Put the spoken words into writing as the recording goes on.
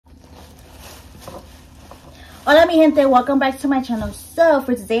Hola mi gente, welcome back to my channel. So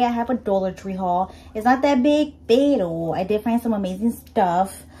for today I have a Dollar Tree haul. It's not that big, pero I did find some amazing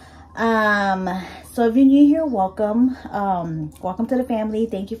stuff. So if you're new here, welcome. Welcome to the family.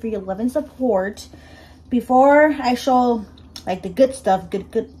 Thank you for your love and support. Before I show like the good stuff,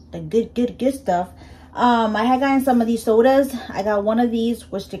 good stuff, I had gotten some of these sodas. I got one of these,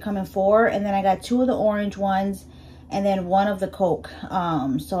 which they come in 4, and then I got 2 of the orange ones, and then 1 of the Coke.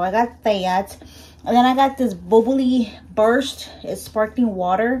 So I got that. And then I got this bubbly burst. It's sparkling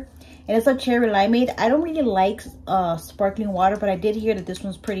water, and it's a cherry limeade. I don't really like sparkling water, but I did hear that this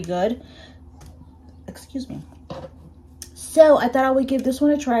one's pretty good. Excuse me. So I thought I would give this one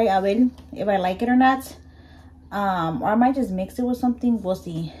a try. I mean, if I like it or not, or I might just mix it with something. We'll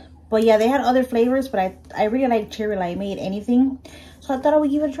see. But yeah, they had other flavors, but I really like cherry limeade, anything. So I thought I would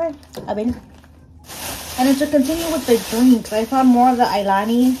give it a try. I mean, and then to continue with the drinks, I found more of the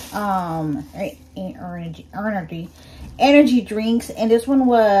Alani energy drinks, and this one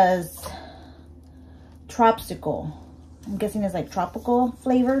was Tropsicle. I'm guessing it's like tropical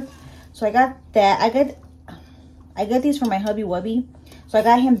flavor. So I got that. I got these from my hubby wubby. So I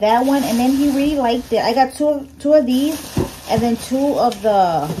got him that one, and then he really liked it. I got two of these, and then 2 of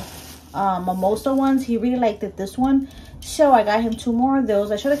the mimosa ones. He really liked it, this one. So I got him 2 more of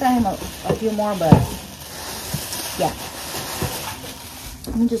those. I should have got him a few more, but yeah.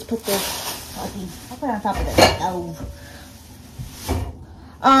 Let me just put this. I'll put it on top of the stove.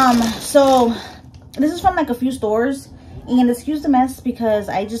 So this is from like a few stores, and excuse the mess because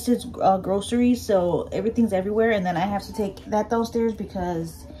I just did groceries, so everything's everywhere, and then I have to take that downstairs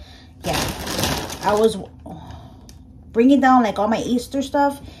because yeah, I was bringing down like all my Easter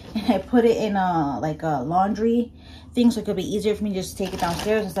stuff, and I put it in like a laundry thing, so it could be easier for me to just take it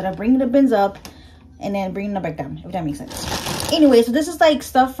downstairs instead of bringing the bins up and then bringing it back down, if that makes sense. Anyway, so this is like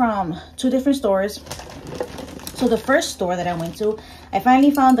stuff from 2 different stores. So the first store that I went to, I finally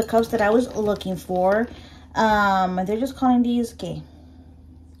found the cups that I was looking for. They're just calling these, okay,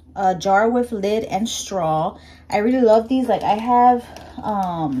 a jar with lid and straw. I really love these. Like I have,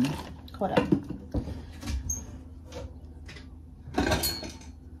 hold on.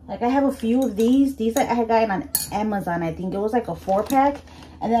 Like I have a few of these. These I had gotten on Amazon. I think it was like a 4-pack.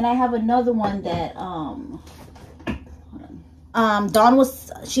 And then I have another one that Dawn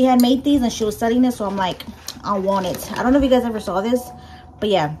she had made these and she was selling it, so I'm like, I want it. I don't know if you guys ever saw this, but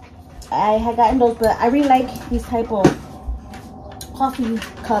yeah, I had gotten those. But I really like these type of coffee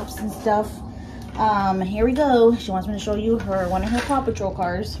cups and stuff. Here we go. She wants me to show you one of her Paw Patrol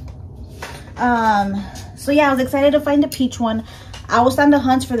cars. So yeah, I was excited to find the peach one. I was on the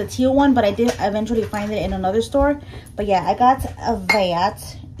hunt for the teal one, but I did eventually find it in another store. But yeah, I got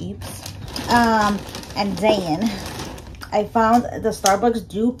that. Oops. And then I found the Starbucks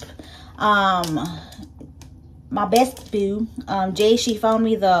dupe. My best boo, Jay, she found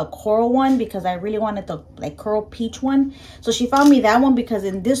me the coral one because I really wanted the like coral peach one. So she found me that one because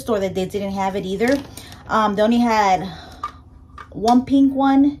in this store that they didn't have it either. They only had 1 pink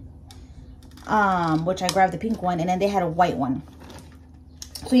one, which I grabbed the pink one, and then they had a white one.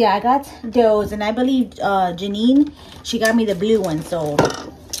 So yeah, I got those, and I believe Janine, she got me the blue one, so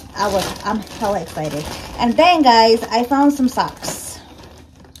I'm hella excited. And then guys, I found some socks.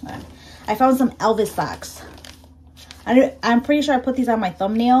 I found some Elvis socks. I'm pretty sure I put these on my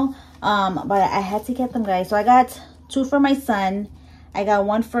thumbnail, but I had to get them, guys. So I got 2 for my son. I got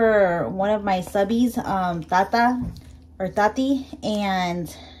 1 for one of my subbies, Tati,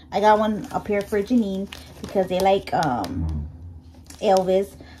 and I got 1 up here for Janine because they like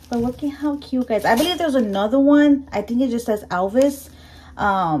Elvis. But look at how cute, guys. I believe there's another one. I think it just says Elvis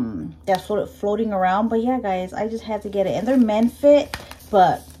that's floating around. But yeah, guys, I just had to get it, and they're men fit,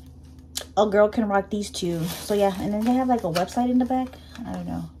 but a girl can rock these too. So yeah, and then they have like a website in the back. I don't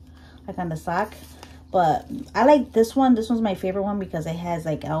know, like on the sock. But I like this one. This one's my favorite one because it has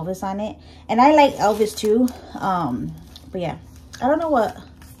like Elvis on it, and I like Elvis too. But yeah, I don't know what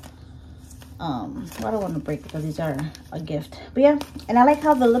I don't want to break because these are a gift. But yeah, and I like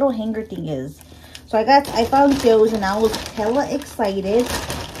how the little hanger thing is. So I found those, and I was hella excited.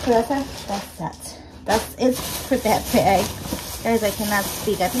 So that's it for that bag, guys. I cannot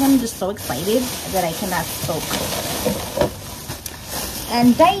speak. I think I'm just so excited that I cannot speak.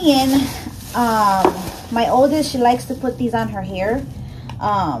 And then my oldest, she likes to put these on her hair.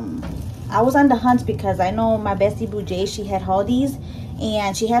 I was on the hunt because I know my bestie Boo Jay, she had hauled these,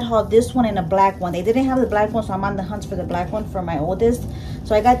 and she had hauled this one and a black one. They didn't have the black one, so I'm on the hunt for the black one for my oldest.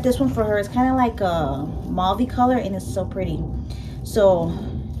 So I got this one for her. It's kind of like a mauve color, and it's so pretty. So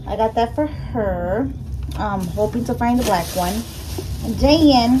I got that for her. Hoping to find the black one. And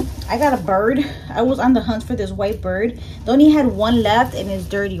then I got a bird. I was on the hunt for this white bird. They only had one left and it's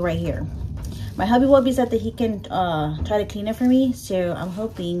dirty right here. My hubby wubby said that he can try to clean it for me. So I'm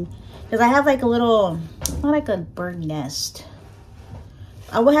hoping, because I have like a little, not like a bird nest.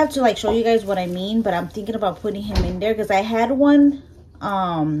 I will have to like show you guys what I mean, but I'm thinking about putting him in there because I had one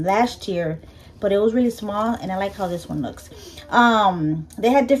last year, but it was really small and I like how this one looks. They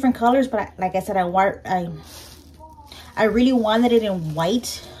had different colors, but like I said, I really wanted it in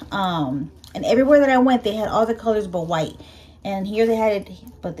white. And everywhere that I went, they had all the colors but white. And here they had it,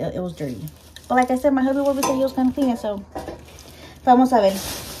 but it was dirty. But like I said, my hubby said he was gonna clean it, so vamos a ver.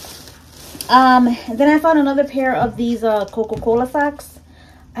 And then I found another pair of these Coca-Cola socks.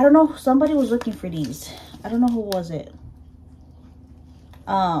 I don't know, somebody was looking for these. I don't know who was it.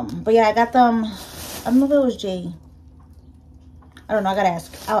 But yeah, I got them. I don't know if it was Jay. I don't know, I gotta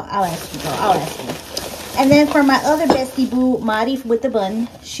ask. I'll ask you, girl. I'll ask you. And then for my other bestie boo, Mari with the bun,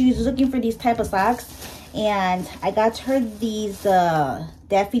 she's looking for these type of socks. And I got her these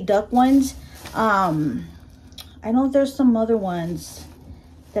Daffy Duck ones. I know there's some other ones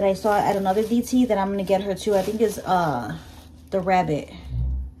that I saw at another DT that I'm gonna get her too. I think it's the rabbit.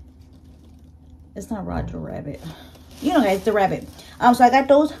 It's not Roger Rabbit. You know, guys, the rabbit. So I got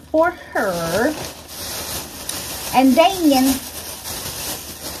those for her. And then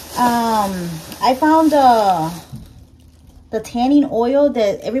I found the tanning oil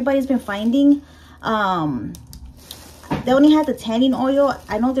that everybody's been finding. They only had the tanning oil.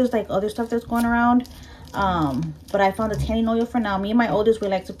 I know there's like other stuff that's going around, but I found the tanning oil for now. Me and my oldest, we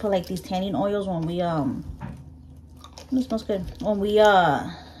like to put like these tanning oils when we it smells good, when we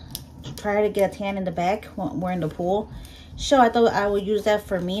try to get a tan in the back when we're in the pool. So I thought I would use that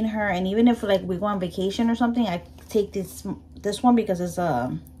for me and her, and even if like we go on vacation or something, I take this one because it's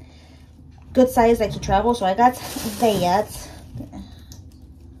a good size like to travel. So I got that.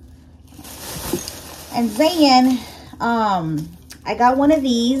 And then I got one of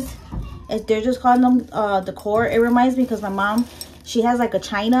these. They're just calling them decor. It reminds me because my mom, she has like a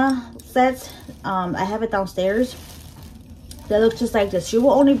china set. I have it downstairs. That looks just like this. She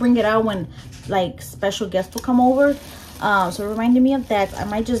will only bring it out when like special guests will come over. So it reminded me of that. I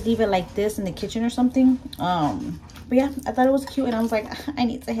might just leave it like this in the kitchen or something. But yeah, I thought it was cute and I was like, I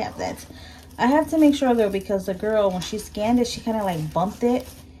need to have that. I have to make sure though, because the girl, when she scanned it, she kind of like bumped it.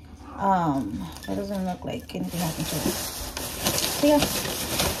 It doesn't look like anything happened to it. So yeah.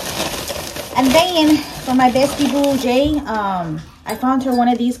 And then for my bestie boo Jay, I found her one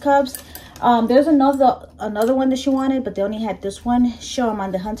of these cups. There's another one that she wanted, but they only had this one. So I'm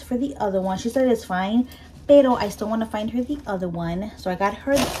on the hunt for the other one. She said it's fine, pero I still want to find her the other one. So I got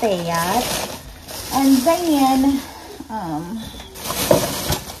her that. And then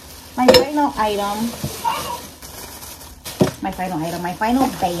my final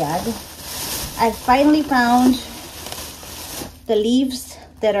bag. I finally found the leaves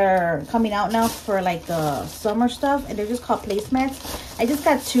that are coming out now for like the summer stuff, and they're just called placemats. I just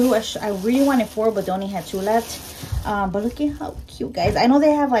got two. I really wanted 4, but they only had 2 left. But look at how cute, guys. I know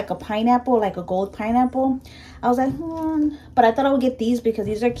they have like a pineapple, like a gold pineapple. I was like, but I thought I would get these because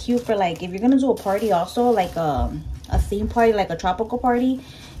these are cute for like if you're gonna do a party also, like a theme party, like a tropical party.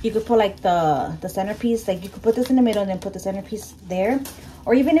 You could put like the centerpiece, like you could put this in the middle and then put the centerpiece there.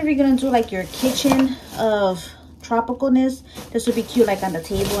 Or even if you're gonna do like your kitchen of tropicalness, this would be cute like on the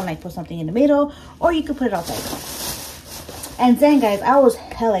table and like put something in the middle, or you could put it outside. And then guys, I was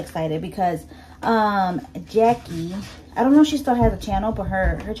hella excited because Jackie, I don't know if she still has a channel, but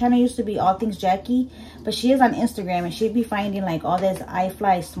her channel used to be All Things Jackie, but she is on Instagram and she'd be finding like all this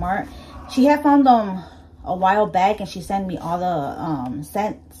iFly Smart. She had found them a while back and she sent me all the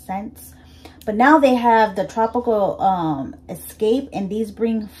scents, but now they have the tropical escape, and these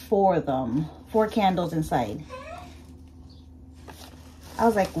bring 4 of them, 4 candles inside. I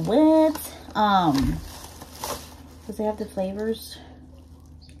was like, what? Does it have the flavors?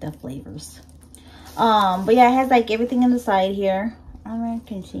 The flavors. But yeah, it has like everything in the side here. I don't know if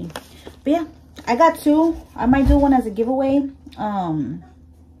you can see. But yeah, I got 2. I might do one as a giveaway. And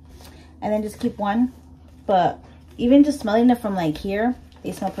then just keep one. But even just smelling it from like here,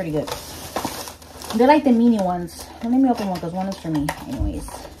 they smell pretty good. They're like the mini ones. Let me open one because one is for me anyways.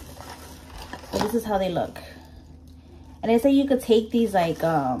 So this is how they look. And they say you could take these like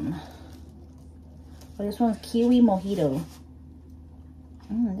well, this one's kiwi mojito.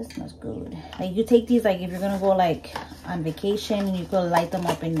 This smells good. Like you take these like if you're gonna go like on vacation, you could light them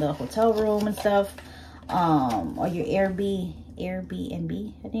up in the hotel room and stuff, or your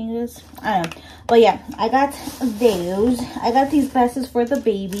Airbnb, I think it is. I don't know, but yeah, I got those. I got these glasses for the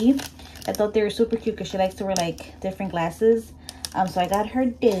baby. I thought they were super cute because she likes to wear like different glasses. So I got her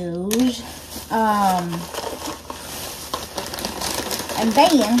those. And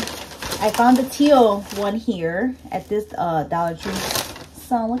then I found the teal one here at this Dollar Tree.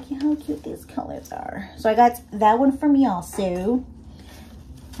 So look at how cute these colors are. So I got that one for me also.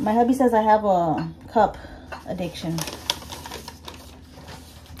 My hubby says I have a cup addiction.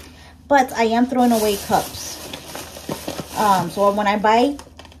 But I am throwing away cups. So when I buy,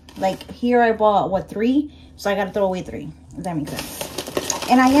 like here I bought, what, 3? So I got to throw away 3. Does that make sense?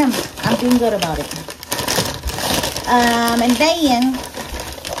 And I'm doing good about it. And then,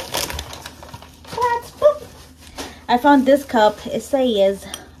 I found this cup. It says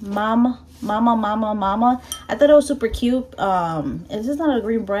Mama. I thought it was super cute. This is not a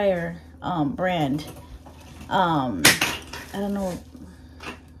Greenbrier brand. I don't know.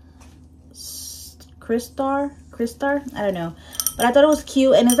 Cristar, I don't know, but I thought it was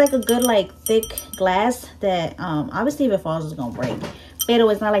cute, and it's like a good, like, thick glass that obviously if it falls it's gonna break, but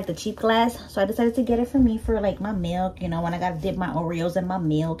it's not like the cheap glass. So I decided to get it for me for like my milk, you know, when I gotta dip my Oreos in my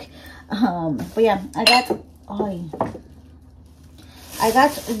milk. But yeah, I got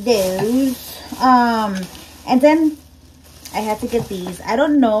those. And then I had to get these. I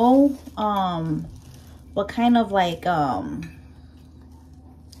don't know what kind of like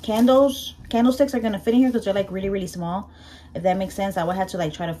candlesticks are gonna fit in here, because they're like really small, if that makes sense. I would have to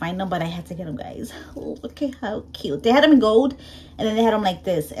like try to find them, but I had to get them, guys. Oh, look at how cute. They had them in gold, and then they had them like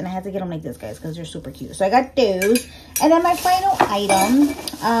this, and I had to get them like this, guys, because they're super cute. So I got those. And then my final item,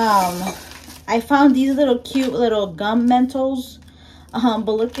 I found these little cute little gum Mentos,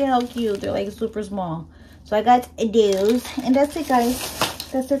 but look at how cute. They're like super small. So I got those, and that's it, guys.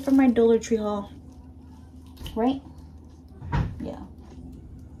 That's it for my Dollar Tree haul, right? Yeah.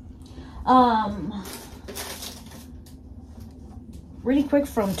 Really quick,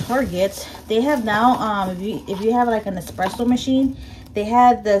 from Target, they have now, if you have like an espresso machine, they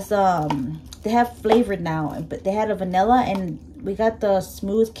have this, they have flavored now, but they had a vanilla, and we got the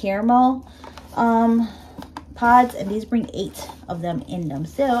smooth caramel pods, and these bring 8 of them in them.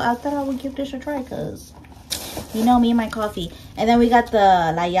 So I thought I would give this a try, because you know me and my coffee. And then we got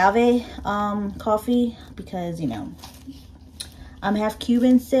the La Llave coffee, because you know I'm half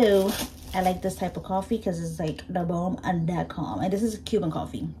Cuban, so I like this type of coffee because it's like the bomb.com, and this is Cuban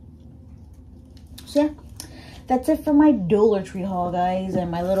coffee. So yeah, that's it for my Dollar Tree haul, guys, and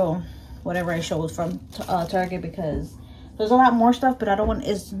my little whatever I showed from Target, because there's a lot more stuff, but I don't want,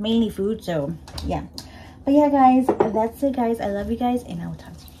 it's mainly food. So yeah, but yeah, guys, that's it, guys. I love you guys, and I will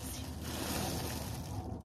talk to you.